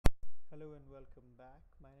Hello and welcome back.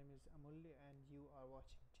 My name is Amulya and you are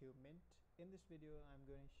watching TubeMint. In this video I'm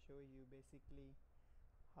going to show you basically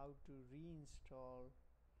how to reinstall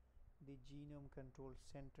the Genome Control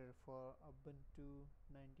Center for Ubuntu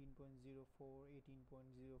 19.04,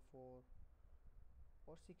 18.04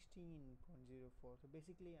 or 16.04. So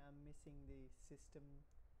basically I'm missing the system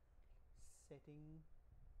setting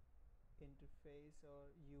interface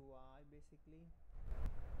or UI basically.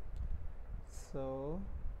 So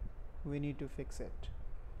we need to fix it.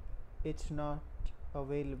 It's not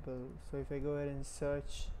available. So if I go ahead and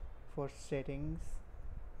search for settings,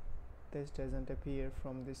 this doesn't appear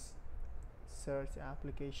from this search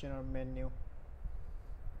application or menu.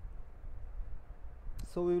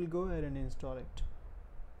 So we will go ahead and install it.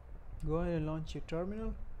 Go ahead and launch your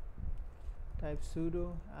terminal, type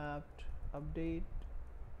sudo apt update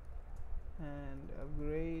and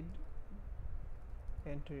upgrade,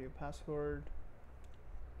 enter your password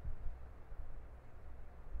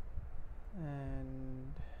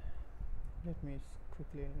and let me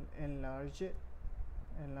quickly enlarge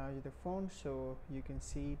the font so you can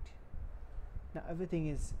see it. Now everything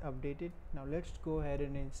is updated. Now let's go ahead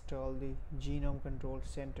and install the Genome Control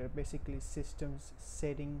Center, basically systems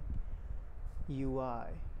setting UI,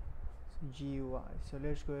 so GUI. So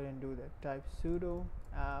let's go ahead and do that. Type sudo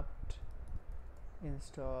apt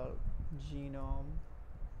install Genome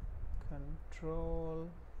Control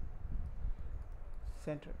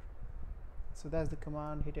Center. So that's the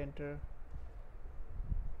command. Hit enter.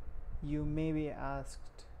 You may be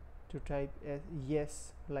asked to type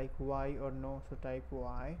yes like Y or no, so type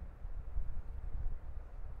Y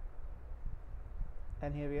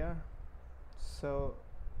and here we are. So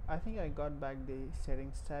I think I got back the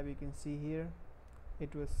settings tab. You can see here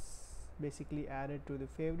it was basically added to the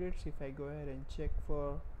favorites. If I go ahead and check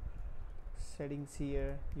for settings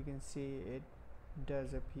here, you can see it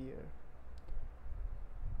does appear.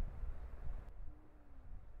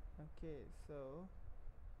 Okay, so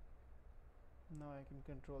now I can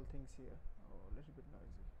control things here. Oh, a little bit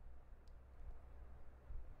noisy.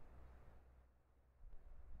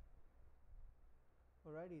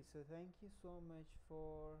 Alrighty, so thank you so much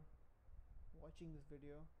for watching this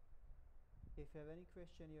video. If you have any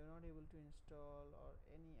question you're not able to install or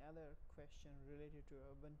any other question related to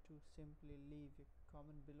Ubuntu, simply leave a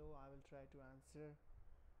comment below. I will try to answer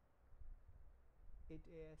it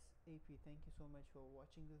ASAP. Thank you so much for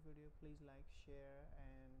watching this video. Please like, share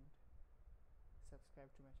and subscribe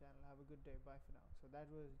to my channel. Have a good day. Bye for now. So that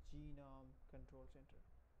was Genome Control Center.